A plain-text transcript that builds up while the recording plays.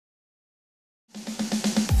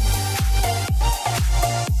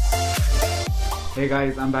Hey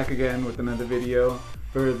guys, I'm back again with another video.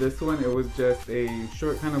 For this one, it was just a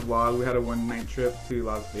short kind of vlog. We had a one-night trip to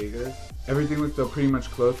Las Vegas. Everything was still pretty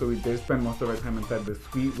much closed, so we did spend most of our time inside the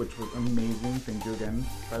suite, which was amazing. Thank you again,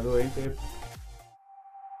 by the way, babe.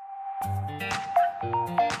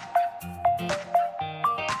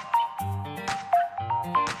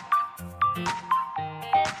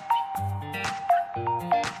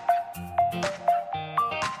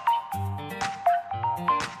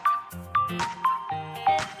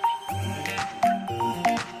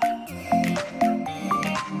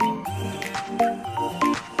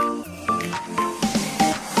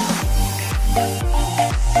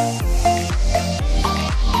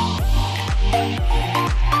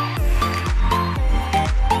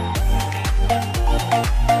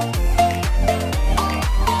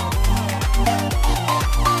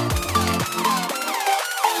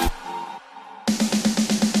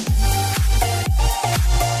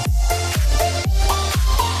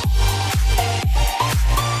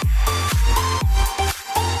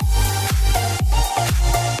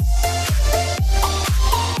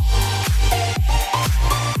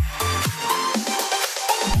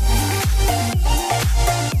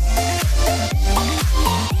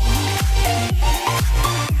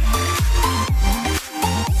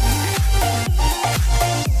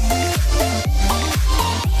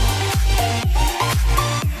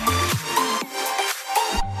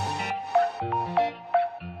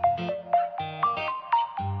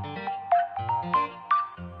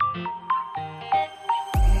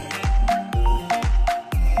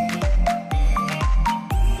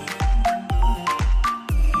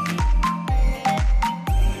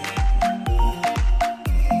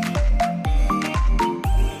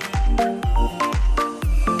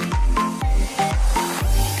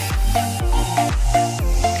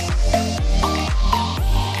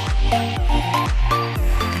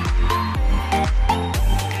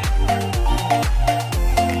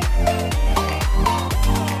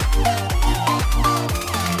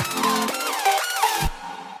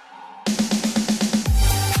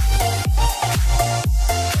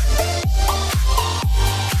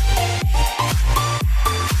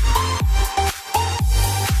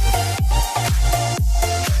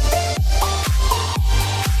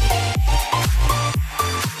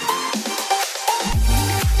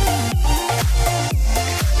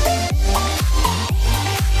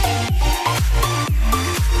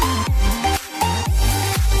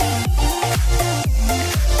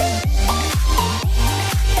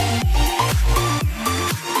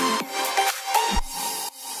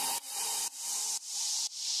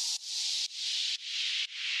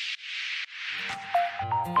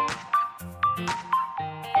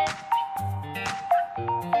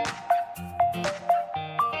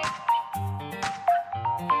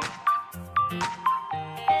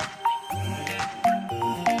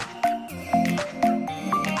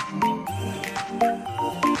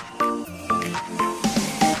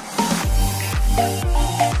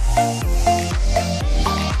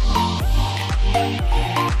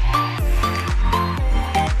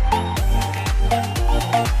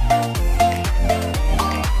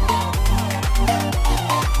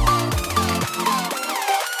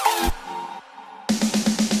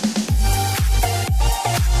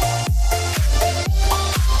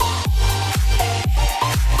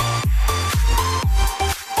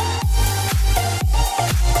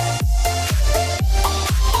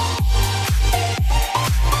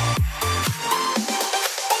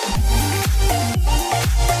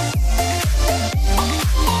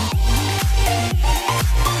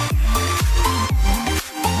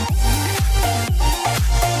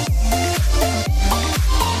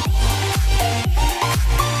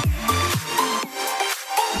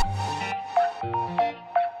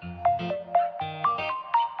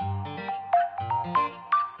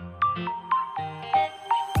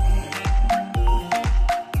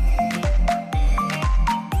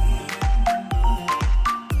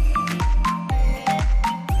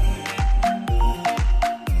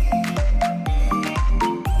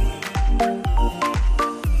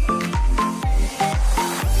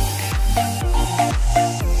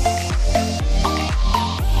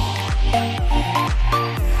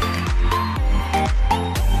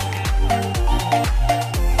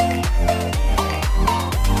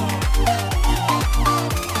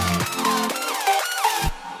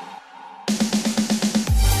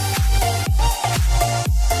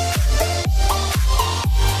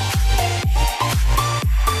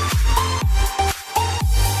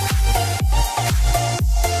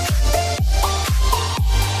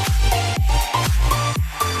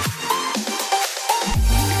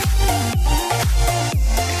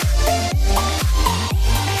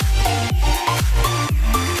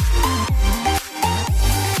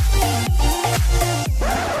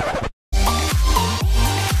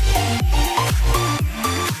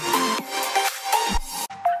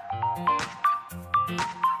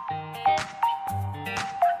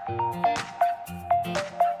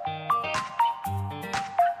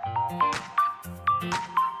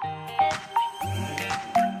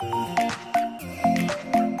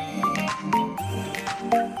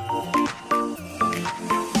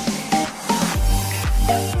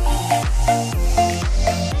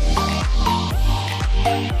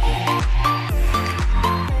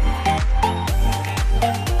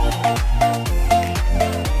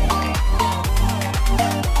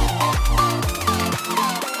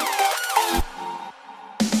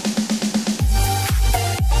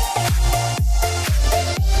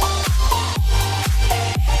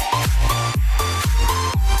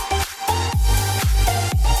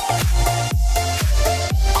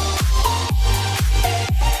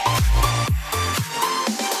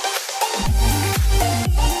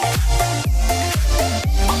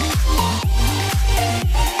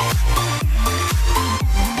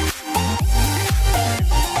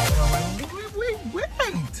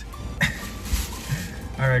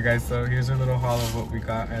 Alright guys, so here's a little haul of what we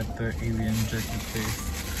got at the alien jerky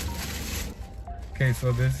place. Okay,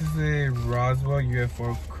 so this is a Roswell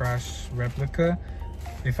UFO crash replica.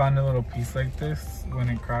 They found a little piece like this when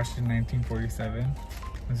it crashed in 1947.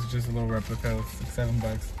 This is just a little replica. It was like $7.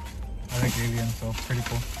 I like aliens, so pretty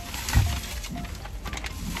cool.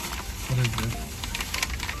 What is this?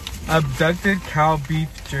 Abducted cow beef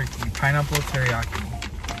jerky, pineapple teriyaki.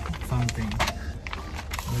 Something.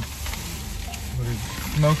 What is it?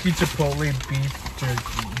 Smoky chipotle beef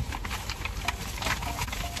jerky.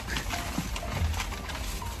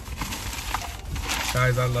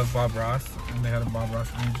 Guys, I love Bob Ross, and they had a Bob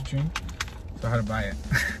Ross energy drink, so I had to buy it.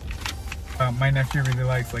 My nephew really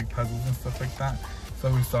likes like puzzles and stuff like that,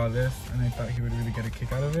 so we saw this, and I thought he would really get a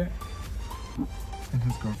kick out of it. And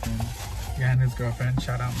his girlfriend. Yeah, and his girlfriend.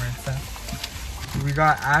 Shout out Marissa. We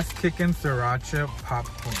got ass kicking sriracha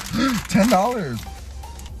popcorn. $10.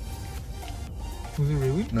 Was it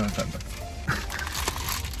really? No, it's $10.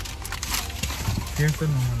 Here's the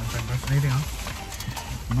normal $5. Anything else?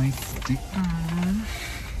 My sticker.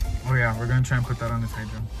 Oh yeah, we're gonna try and put that on this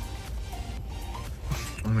hydro.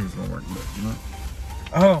 I don't think it's gonna work, but you know.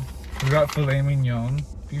 Oh, we got filet mignon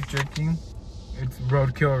beef jerky. It's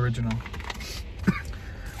roadkill original.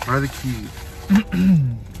 Where are the keys?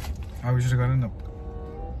 Oh, we should have gotten the.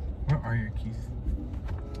 Where are your keys?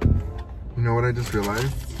 You know what I just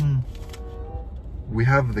realized? We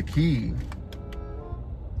have the key.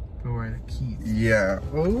 But where are the keys? Yeah.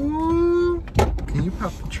 Oh, can you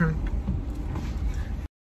pop the trunk?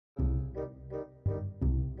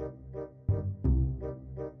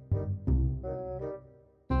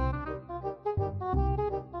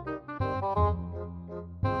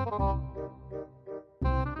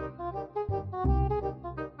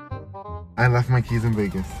 I left my keys in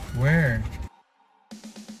Vegas. Where?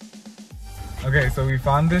 Okay, so we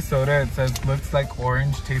found this soda. It says looks like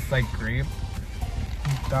orange, tastes like grape.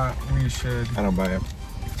 We thought we should I don't buy it.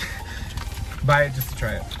 buy it just to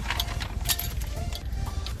try it.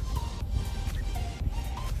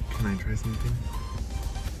 Can I try something?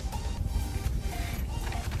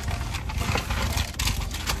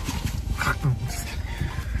 I'm just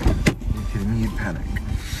kidding. You're kidding me, you'd panic.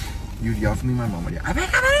 You'd yell for me, my mom would yell, I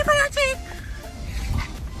think I'm ready for your teeth!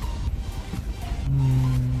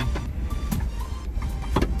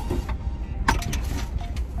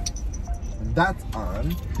 That's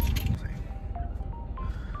on.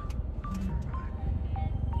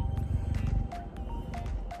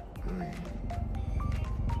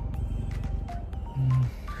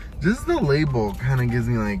 Just the label kind of gives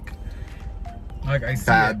me like I see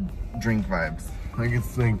bad drink vibes. Like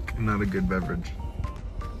it's like not a good beverage.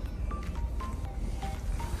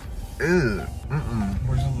 Ew.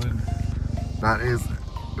 Where's the lid? That is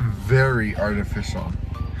very artificial.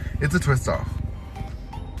 It's a twist off.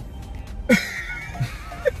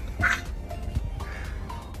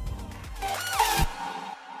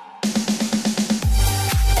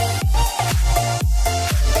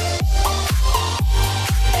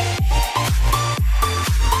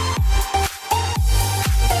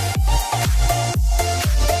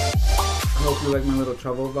 Hope you like my little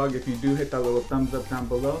travel vlog. If you do, hit that little thumbs up down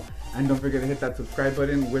below, and don't forget to hit that subscribe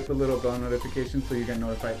button with the little bell notification so you get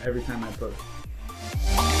notified every time I post.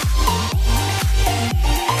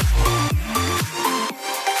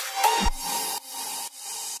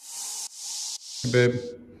 Babe.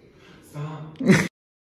 Stop.